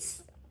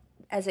it's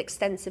as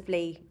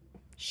extensively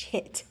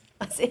shit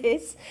as it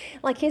is.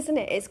 Like, isn't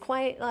it? It's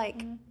quite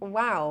like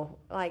wow.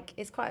 Like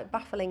it's quite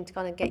baffling to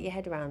kind of get your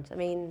head around. I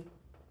mean,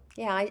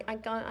 yeah. I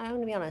want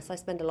to be honest. I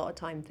spend a lot of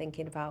time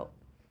thinking about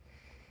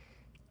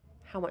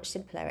how much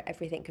simpler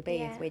everything could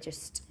be if we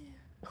just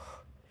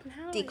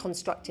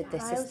deconstructed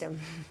this system.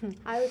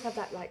 I always have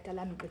that like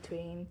dilemma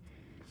between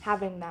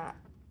having that,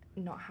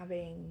 not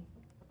having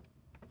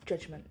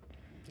judgment,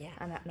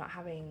 and that not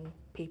having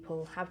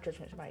people have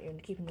judgments about you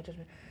and keeping the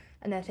judgment,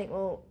 and then I think,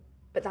 well,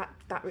 but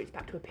that roots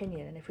back to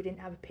opinion, and if we didn't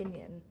have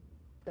opinion,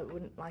 then we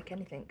wouldn't like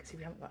anything, because if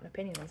we haven't got an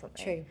opinion on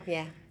something. True.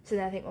 Yeah. So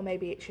then I think, well,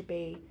 maybe it should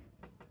be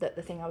that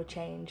the thing I would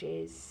change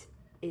is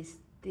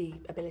the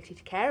ability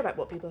to care about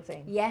what people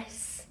think.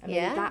 Yes. And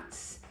maybe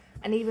that's,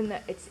 and even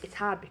that it's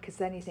hard, because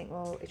then you think,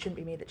 well, it shouldn't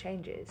be me that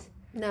changes.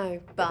 No,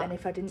 but then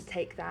if I didn't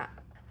take that,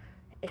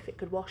 if it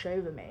could wash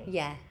over me,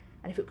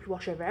 and if it could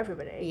wash over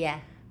everybody,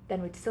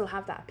 then we'd still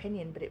have that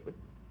opinion, but it would,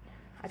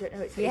 I don't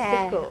know, it's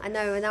difficult. I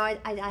know,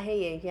 I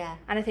hear you,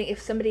 And I think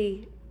if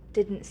somebody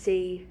didn't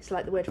see, so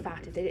like the word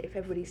fat, if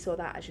everybody saw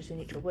that as just a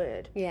neutral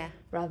word,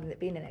 rather than it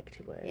being a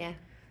negative word, then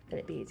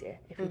it'd be easier.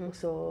 If people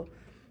saw,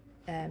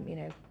 you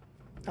know,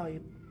 oh,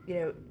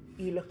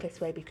 you look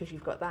this way because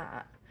you've got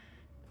that.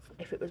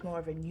 If it was more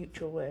of a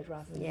neutral word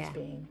rather than just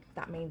being,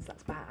 that means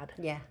that's bad.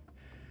 Yeah.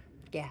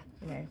 You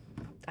know,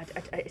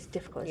 it's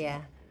difficult, isn't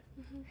it?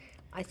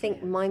 I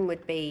think mine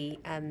would be,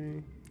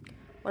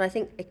 well, I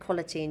think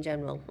equality in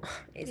general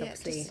is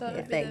obviously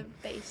a thing.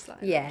 The baseline.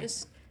 Yeah,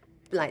 just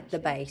like the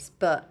base.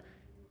 But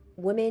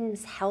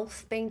women's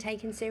health being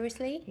taken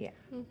seriously. Yeah.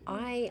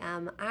 I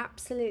am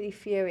absolutely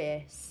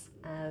furious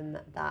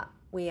that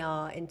we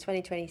are in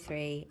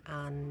 2023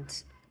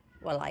 and,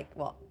 well, like,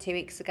 2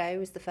 weeks ago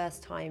was the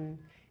first time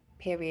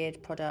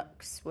period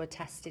products were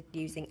tested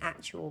using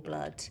actual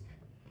blood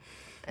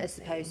as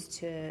opposed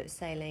to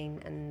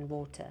saline and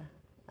water.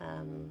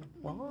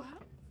 What?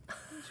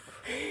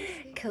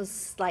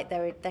 Because like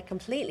they're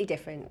completely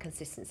different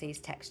consistencies,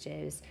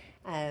 textures,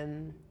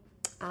 and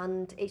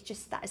it's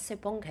just, that is so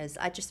bonkers.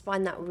 I just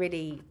find that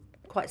really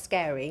quite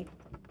scary.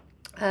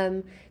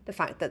 The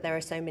fact that there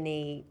are so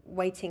many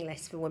waiting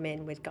lists for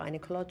women with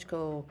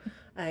gynecological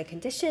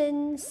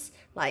conditions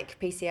like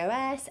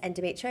PCOS,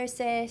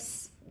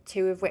 endometriosis,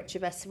 2 of which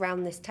of us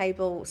around this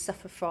table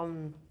suffer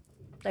from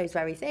those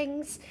very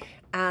things,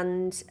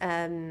 and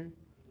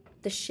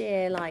the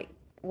sheer like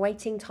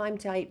waiting time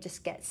to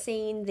just get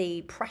seen,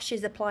 the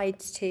pressures applied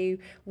to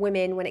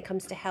women when it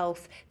comes to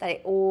health, that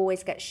it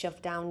always gets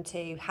shoved down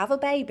to have a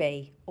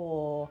baby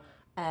or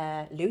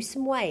lose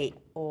some weight,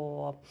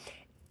 or,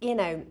 you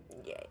know,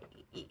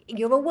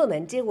 you're a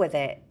woman, deal with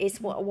it.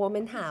 It's what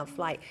women have.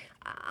 Like,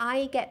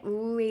 I get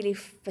really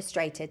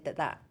frustrated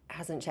that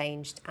hasn't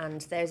changed,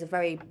 and there's a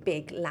very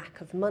big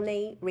lack of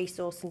money,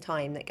 resource and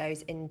time that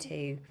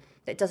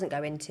doesn't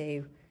go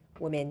into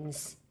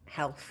women's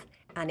health.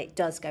 And it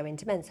does go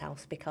into men's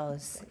health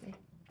because,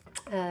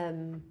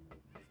 oh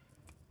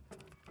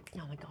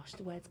my gosh,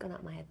 the word's gone out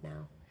of my head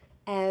now.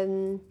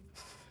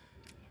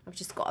 I've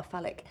just got a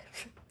phallic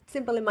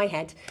symbol in my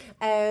head.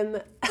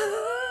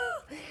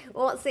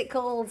 What's it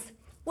called?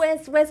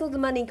 Where's all the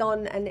money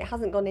gone? And it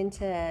hasn't gone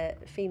into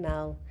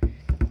female.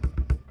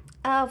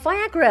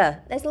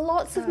 Viagra. There's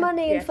lots of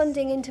money and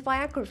funding into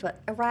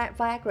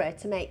Viagra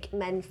to make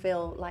men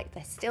feel like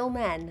they're still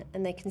men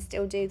and they can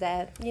still do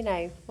their,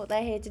 what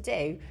they're here to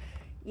do.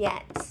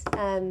 Yet,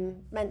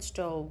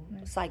 menstrual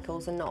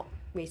cycles are not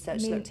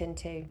looked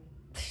into.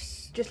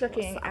 Just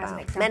looking as an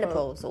example,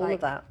 menopause, all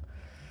of that.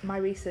 My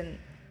recent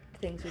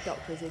things with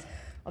doctors is,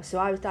 so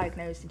I was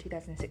diagnosed in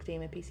 2016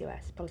 with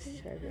PCOS,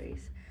 polycystic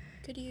ovaries.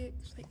 Could you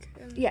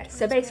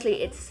so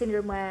basically it's a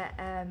syndrome where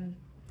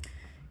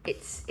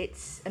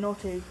it's an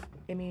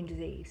autoimmune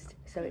disease.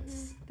 So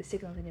it's the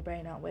signals in your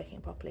brain aren't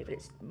working properly, but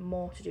it's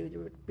more to do with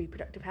your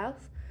reproductive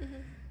health.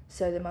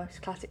 So the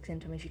most classic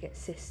symptom is you get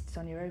cysts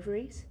on your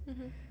ovaries,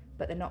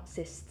 but they're not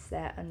cysts,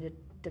 they're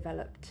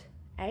underdeveloped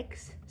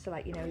eggs. So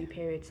like, your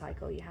period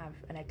cycle, you have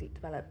an egg that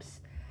develops,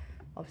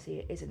 obviously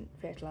it isn't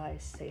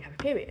fertilised, so you have a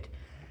period.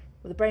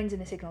 Well, the brains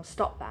and the signals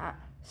stop that,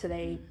 so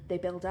they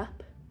build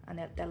up, and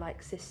they're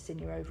like cysts in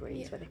your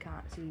ovaries where they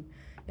can't, so you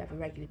have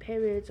irregular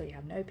periods or you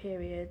have no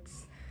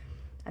periods.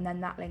 And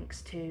then that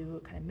links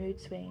to kind of mood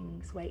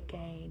swings, weight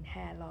gain,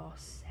 hair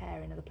loss,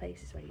 hair in other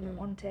places where you don't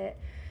want it,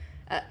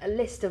 a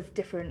list of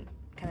different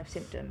kind of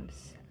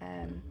symptoms.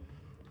 And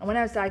when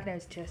I was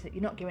diagnosed,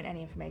 you're not given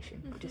any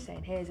information. You're just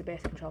saying, here's a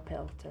birth control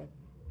pill to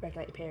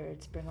regulate your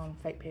periods, bring on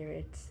fake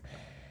periods.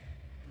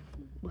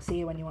 We'll see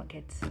you when you want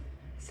kids.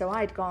 So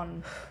I'd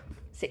gone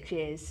 6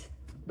 years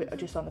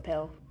just on the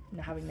pill,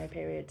 having no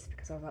periods,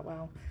 because I was like,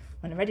 well,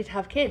 when I'm ready to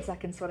have kids, I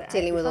can sort it out.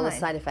 Dealing with all the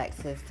side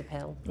effects of the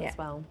pill as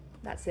well.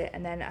 That's it.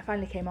 And then I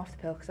finally came off the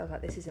pill because I was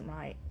like, this isn't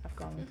right. I've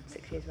gone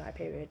 6 years without a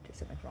period. There's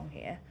something wrong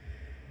here.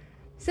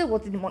 Still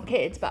didn't want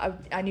kids,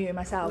 but I knew in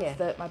myself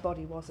that my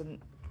body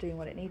wasn't doing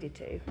what it needed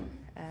to.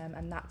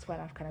 And that's when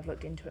I've kind of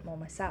looked into it more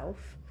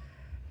myself.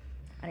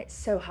 And it's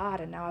so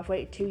hard. And now I've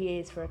waited 2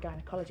 years for a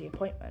gynecology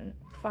appointment.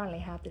 Finally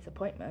had this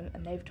appointment,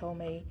 and they've told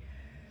me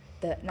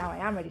that now I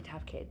am ready to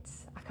have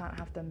kids. I can't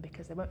have them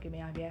because they won't give me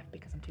IVF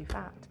because I'm too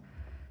fat.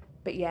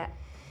 But yet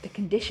the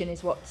condition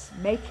is what's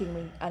making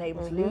me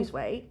unable to lose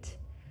weight.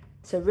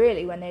 So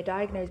really, when they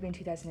diagnosed me in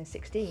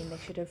 2016, they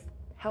should have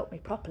helped me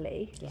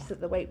properly so that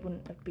the weight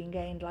wouldn't have been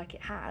gained like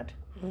it had.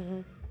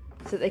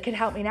 So that they could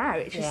help me now.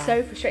 It's just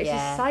so frustrating.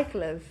 It's just a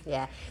cycle of...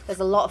 There's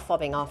a lot of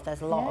fobbing off.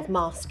 There's a lot of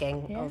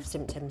masking of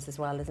symptoms as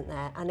well, isn't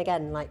there? And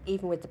again, like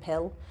even with the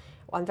pill,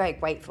 I'm very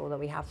grateful that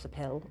we have the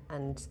pill.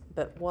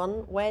 But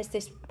where's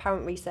this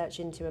apparent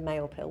research into a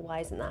male pill? Why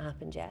hasn't that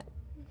happened yet?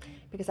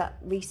 Because that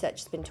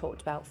research has been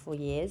talked about for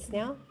years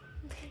now.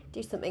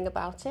 Do something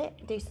about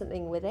it. Do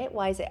something with it.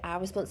 Why is it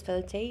our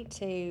responsibility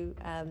to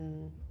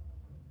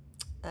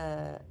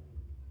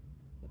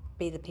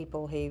be the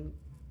people who,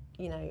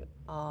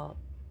 are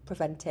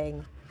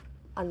preventing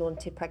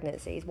unwanted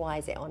pregnancies? Why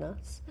is it on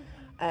us?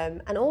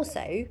 And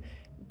also,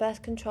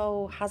 birth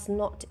control has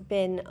not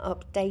been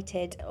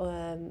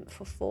updated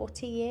for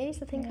 40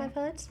 years, I think I've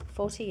heard.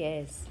 40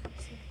 years.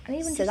 And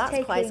even so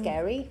that's quite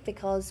scary,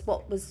 because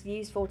what was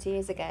used 40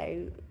 years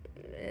ago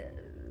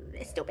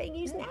is still being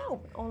used now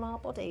on our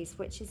bodies,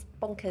 which is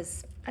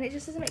bonkers. And it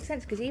just doesn't make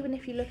sense, because even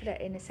if you look at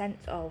it in the sense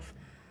of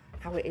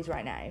how it is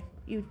right now,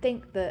 you'd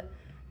think that,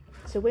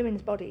 so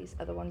women's bodies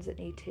are the ones that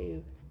need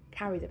to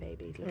carry the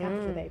babies, look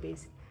after the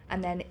babies,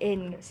 and then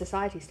in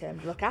society's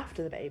terms, look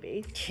after the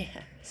babies.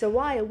 So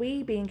why are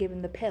we being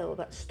given the pill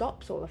that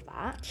stops all of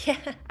that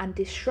and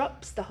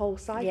disrupts the whole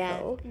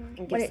cycle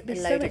and when gives it's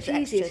a so load much of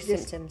easier extra to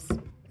just... symptoms?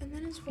 And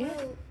then as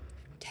well,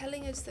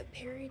 telling us that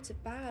periods are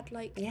bad.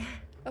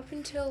 Up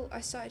until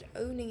I started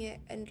owning it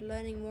and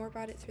learning more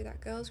about it through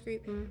that girls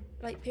group,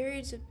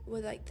 periods were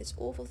like this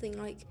awful thing.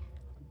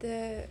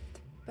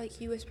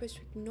 You were supposed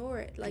to ignore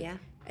it,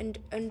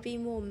 and be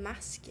more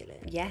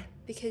masculine.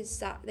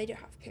 Because they don't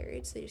have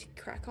periods, they just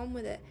crack on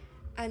with it,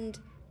 and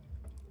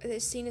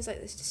it's seen as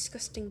like this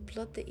disgusting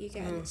blood that you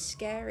get, and it's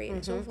scary and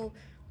it's awful.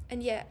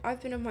 And I've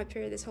been on my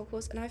period this whole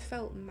course, and I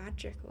felt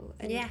magical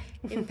and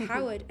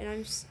empowered. And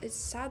it's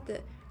sad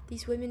that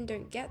these women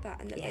don't get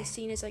that, and that they're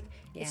seen as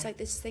it's like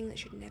this thing that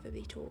should never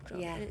be talked of,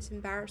 and it's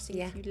embarrassing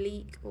if you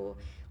leak or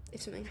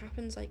if something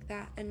happens like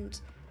that. And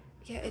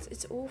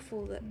it's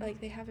awful that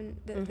they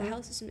haven't, that the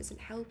health system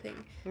isn't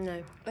helping.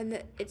 No. And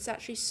that it's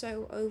actually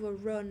so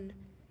overrun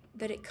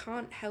that it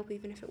can't help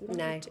even if it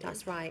wanted to. No,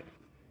 that's right.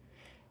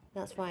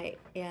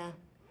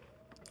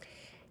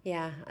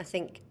 Yeah, I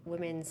think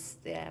women's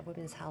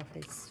health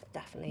is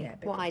definitely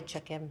what I'd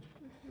check in.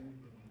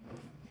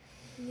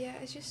 Yeah,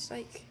 it's just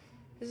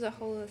there's a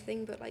whole other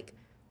thing, but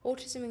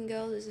autism in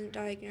girls isn't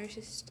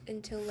diagnosed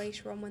until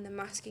later on when the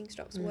masking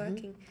stops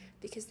working,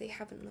 because they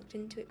haven't looked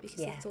into it, because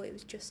they thought it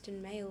was just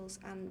in males,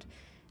 and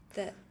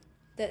that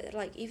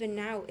even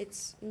now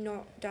it's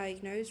not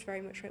diagnosed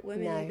very much.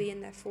 Women will be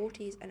in their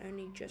 40s and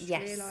only just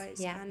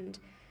realise,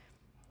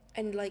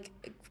 and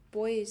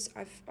boys,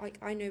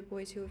 I know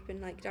boys who have been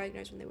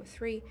diagnosed when they were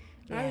 3,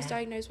 and I was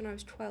diagnosed when I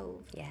was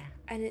 12.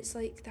 And it's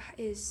that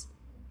is,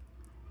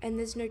 and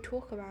there's no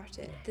talk about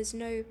it. There's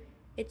no,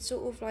 it's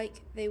sort of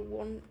like they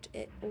want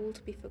it all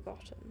to be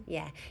forgotten.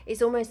 Yeah,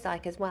 it's almost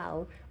like as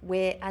well,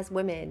 we're, as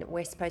women,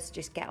 we're supposed to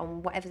just get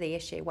on whatever the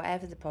issue,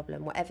 whatever the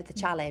problem, whatever the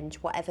challenge,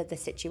 whatever the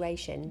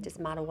situation,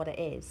 doesn't matter what it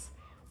is.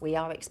 We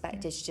are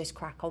expected to just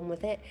crack on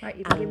with it. Right,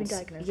 you've been given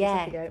diagnosis.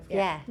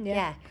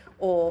 Yeah.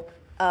 Or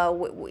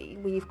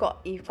you've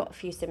got a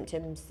few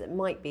symptoms that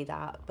might be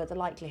that, but the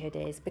likelihood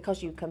is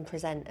because you can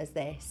present as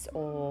this,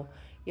 or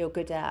you're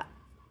good at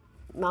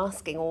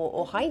masking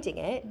or hiding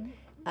it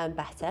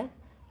better.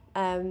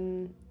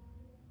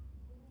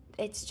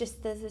 It's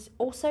just, there's this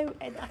also,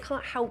 I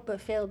can't help but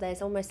feel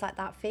there's almost like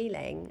that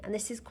feeling, and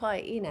this is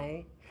quite,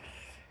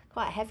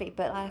 quite heavy,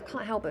 but I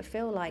can't help but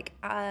feel like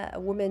a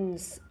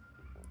woman's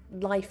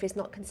life is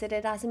not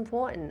considered as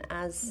important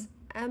as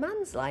a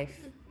man's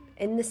life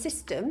in the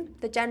system,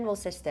 the general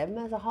system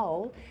as a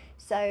whole.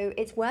 So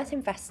it's worth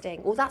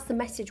investing, well, that's the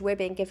message we're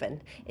being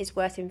given, it's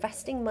worth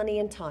investing money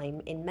and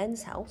time in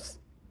men's health,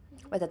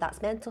 whether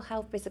that's mental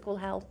health, physical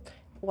health,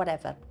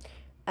 whatever.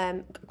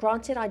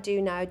 Granted, I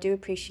do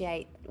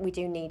appreciate they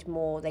do need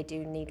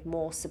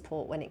more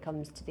support when it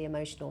comes to the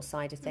emotional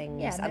side of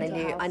things. Yeah, and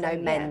I know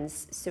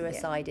men's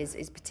suicide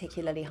is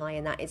particularly high,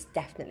 and that is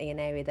definitely an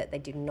area that they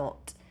do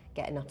not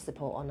get enough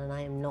support on, and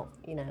I am not,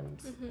 I'm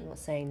not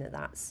saying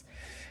that's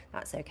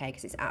okay,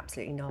 because it's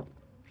absolutely not.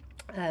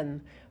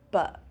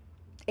 But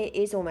it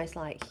is almost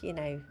like,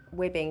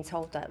 we're being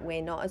told that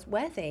we're not as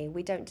worthy,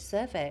 we don't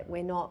deserve it,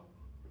 we're not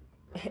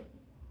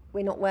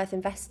worth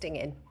investing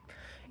in,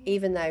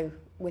 even though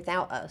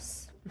without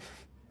us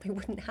we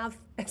wouldn't have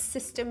a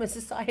system, a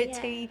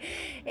society.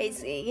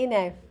 It's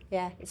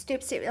it's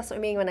stupid. That's what I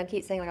mean when I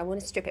keep saying, like, I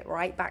want to strip it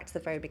right back to the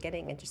very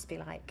beginning and just be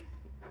like,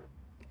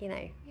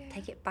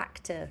 take it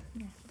back to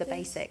the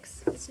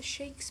basics. It's a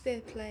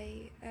Shakespeare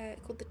play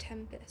called The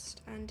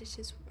Tempest, and it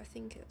is, I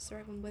think it's the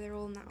right one, where they're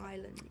all on that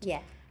island.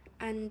 Yeah.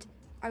 And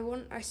I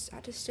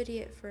had to study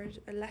it for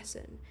a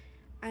lesson,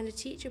 and a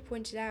teacher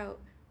pointed out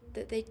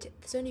that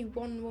there's only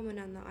one woman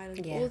on that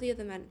island. All the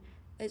other men,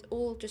 it's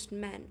all just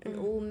men, and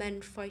all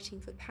men fighting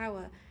for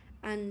power.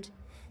 And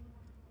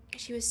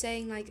she was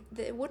saying, like,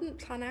 that it wouldn't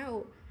plan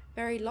out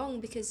very long,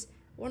 because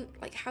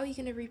how are you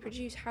going to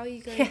reproduce? How are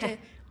you going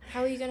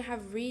to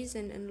have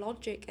reason and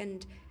logic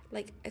and,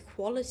 like,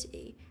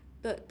 equality?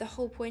 But the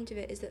whole point of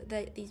it is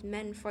that these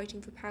men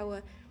fighting for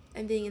power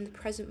and being in the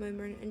present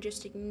moment and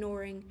just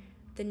ignoring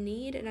the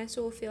need. And I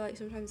sort of feel like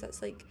sometimes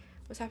that's like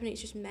what's happening.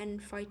 It's just men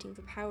fighting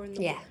for power, and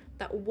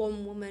that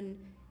one woman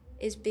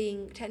is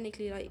being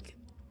technically, like,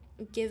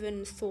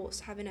 given thoughts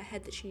to have in her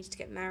head that she needs to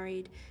get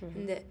married,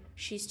 and that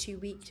she's too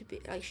weak to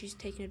be, like, she's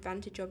taken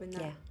advantage of in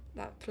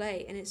that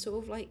play. And it's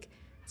sort of like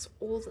it's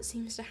all that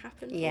seems to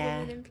happen for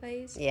women in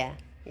plays.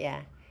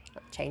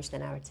 Change the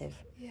narrative.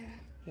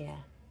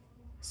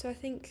 So I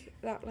think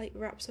that, like,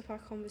 wraps up our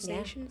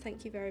conversation.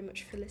 Thank you very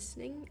much for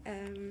listening.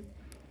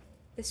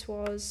 This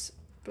was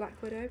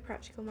Black Widow,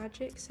 Practical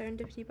Magic,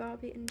 Serendipity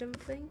Barbie and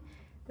Dumpling,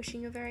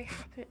 wishing you a very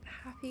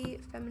happy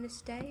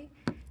feminist day,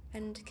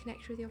 and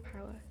connect with your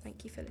power.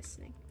 Thank you for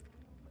listening.